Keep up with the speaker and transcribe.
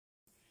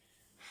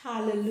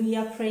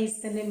Hallelujah.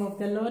 Praise the name of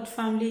the Lord,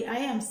 family. I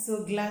am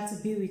so glad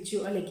to be with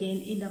you all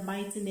again in the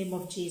mighty name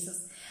of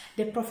Jesus.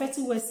 The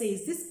prophetic word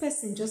says this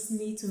person just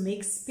needs to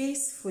make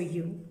space for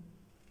you.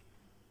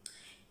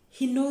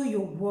 He knows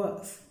your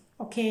worth.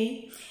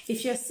 Okay,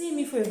 if you're seeing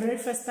me for the very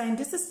first time,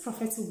 this is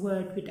prophetic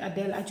word with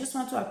Adele. I just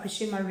want to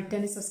appreciate my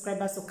returning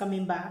subscribers for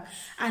coming back.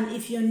 And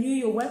if you're new,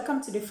 you're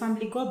welcome to the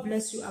family. God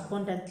bless you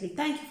abundantly.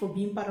 Thank you for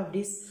being part of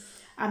this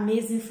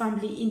amazing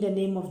family in the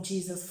name of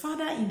Jesus.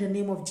 Father, in the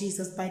name of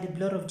Jesus, by the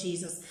blood of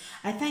Jesus,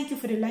 I thank you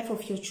for the life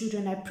of your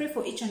children. I pray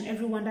for each and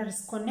everyone that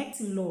is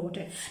connecting,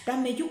 Lord, that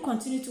may you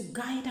continue to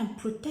guide and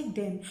protect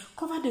them.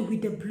 Cover them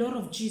with the blood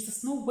of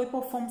Jesus. No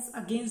weapon formed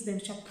against them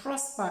shall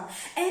prosper.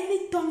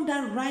 Any tongue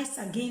that rises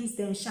against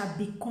them shall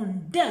be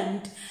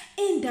condemned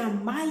in the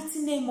mighty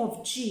name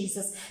of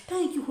Jesus.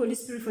 Thank you, Holy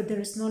Spirit, for there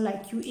is no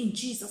like you. In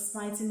Jesus'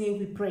 mighty name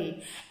we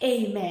pray.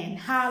 Amen.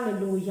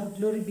 Hallelujah.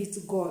 Glory be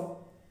to God.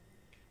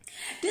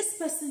 This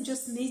person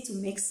just needs to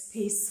make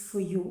space for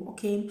you,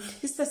 okay?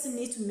 This person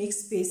needs to make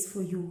space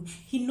for you.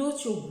 He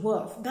knows your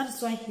worth. That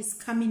is why he's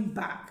coming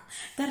back.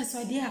 That is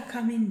why they are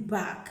coming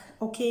back,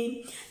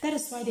 okay? That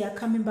is why they are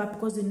coming back,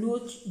 because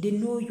they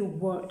know your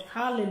word.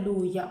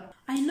 Hallelujah.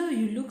 I know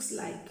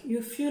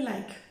you feel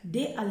like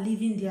they are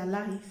living their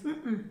life.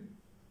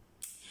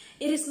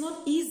 It is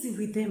not easy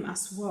with them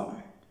as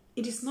well.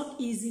 It is not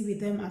easy with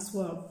them as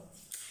well.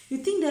 You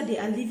think that they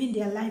are living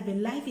their life, but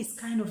life is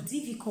kind of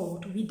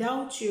difficult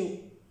without you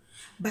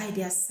by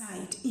their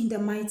side, in the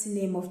mighty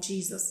name of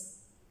Jesus.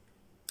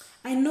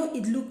 I know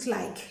it looks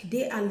like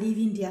they are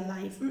living their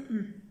life.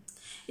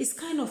 It's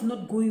kind of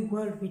not going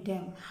well with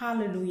them.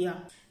 Hallelujah.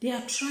 They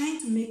are trying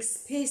to make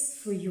space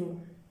for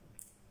you.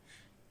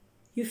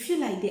 You feel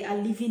like they are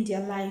living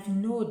their life.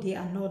 No, they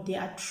are not. They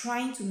are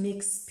trying to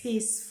make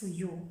space for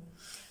you.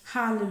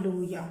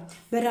 Hallelujah.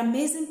 But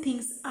amazing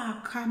things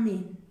are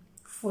coming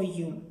for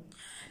you.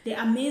 There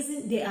are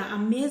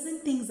amazing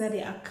things that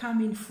they are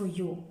coming for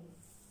you.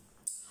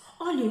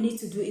 All you need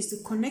to do is to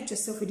connect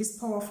yourself with this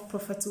powerful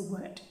prophetic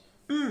word.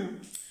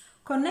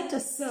 Connect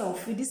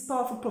yourself with this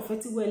powerful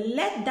prophetic word.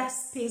 Let that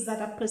space that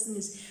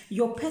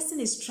your person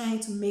is trying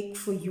to make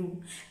for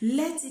you,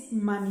 let it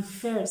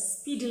manifest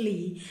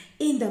speedily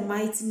in the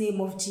mighty name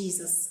of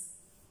Jesus.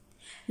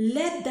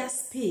 Let that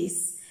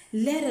space,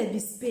 let it be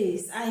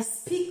space. I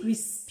speak with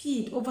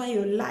speed over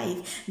your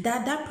life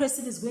that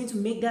person is going to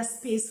make that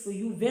space for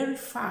you very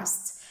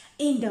fast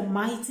in the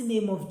mighty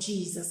name of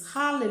Jesus.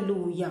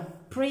 Hallelujah.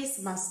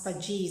 Praise Master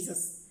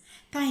Jesus.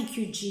 Thank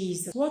you,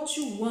 Jesus. What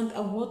you want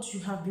and what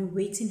you have been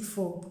waiting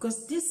for,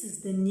 because this is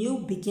the new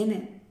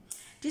beginning.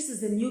 This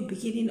is the new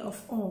beginning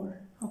of all.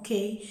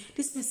 Okay,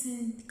 this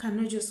person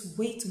cannot just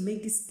wait to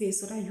make this space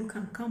so that you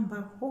can come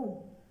back home.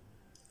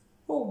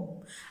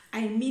 Home.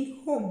 I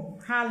mean home.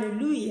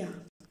 Hallelujah.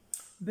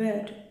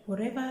 But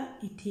whatever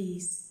it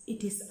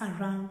is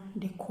around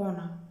the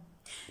corner.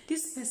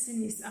 This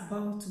person is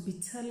about to be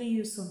telling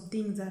you some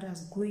things that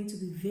is going to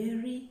be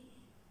very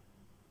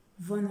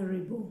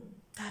vulnerable.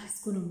 That is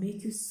going to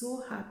make you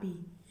so happy.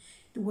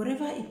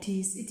 Whatever it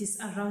is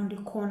around the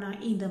corner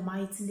in the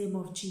mighty name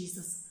of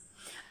Jesus.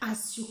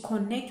 As you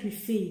connect with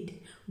faith,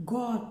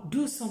 God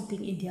do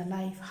something in their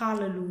life.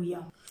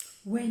 Hallelujah.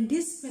 When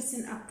this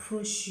person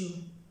approach you,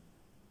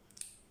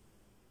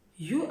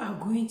 you are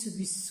going to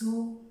be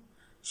so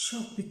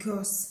shocked,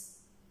 because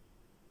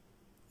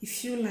you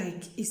feel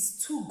like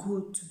it's too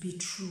good to be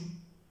true.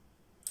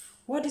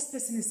 What this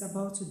person is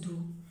about to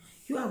do,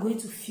 you are going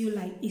to feel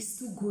like it's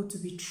too good to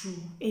be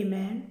true.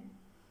 Amen.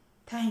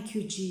 Thank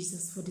you,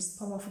 Jesus, for this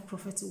powerful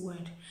prophetic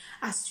word.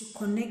 As you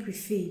connect with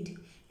faith,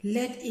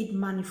 let it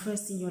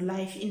manifest in your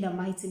life in the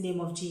mighty name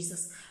of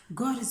Jesus.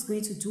 God is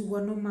going to do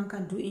what no man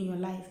can do in your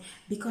life,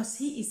 because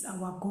he is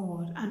our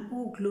God and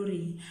all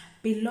glory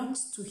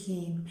belongs to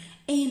him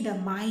in the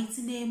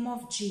mighty name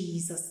of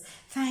Jesus.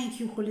 Thank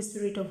you, Holy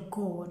Spirit of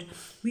God.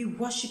 We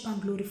worship and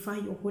glorify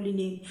your holy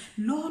name.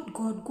 Lord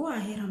God, go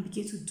ahead and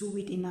begin to do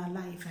it in our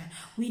life.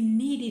 We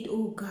need it,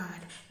 oh God.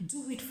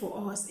 Do it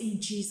for us in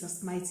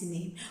Jesus' mighty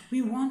name.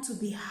 We want to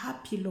be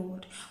happy,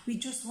 Lord. We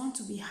just want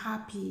to be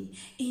happy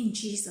in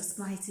Jesus'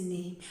 mighty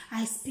name.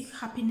 I speak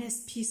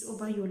happiness, peace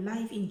over your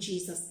life in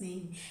Jesus'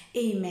 name.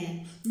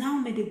 Amen. Now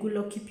may the good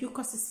Lord keep you,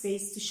 cause his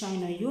face to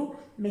shine on you.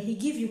 May he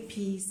give you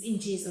peace in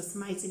Jesus'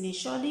 mighty name.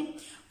 Surely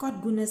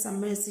God's goodness and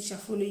mercy shall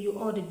follow you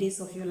all the days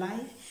of your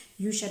life.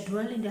 You shall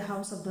dwell in the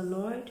house of the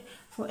Lord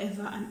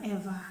forever and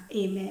ever.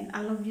 Amen.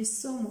 I love you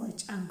so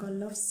much, and God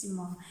loves you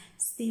more.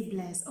 Stay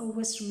blessed.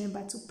 Always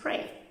remember to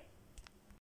pray.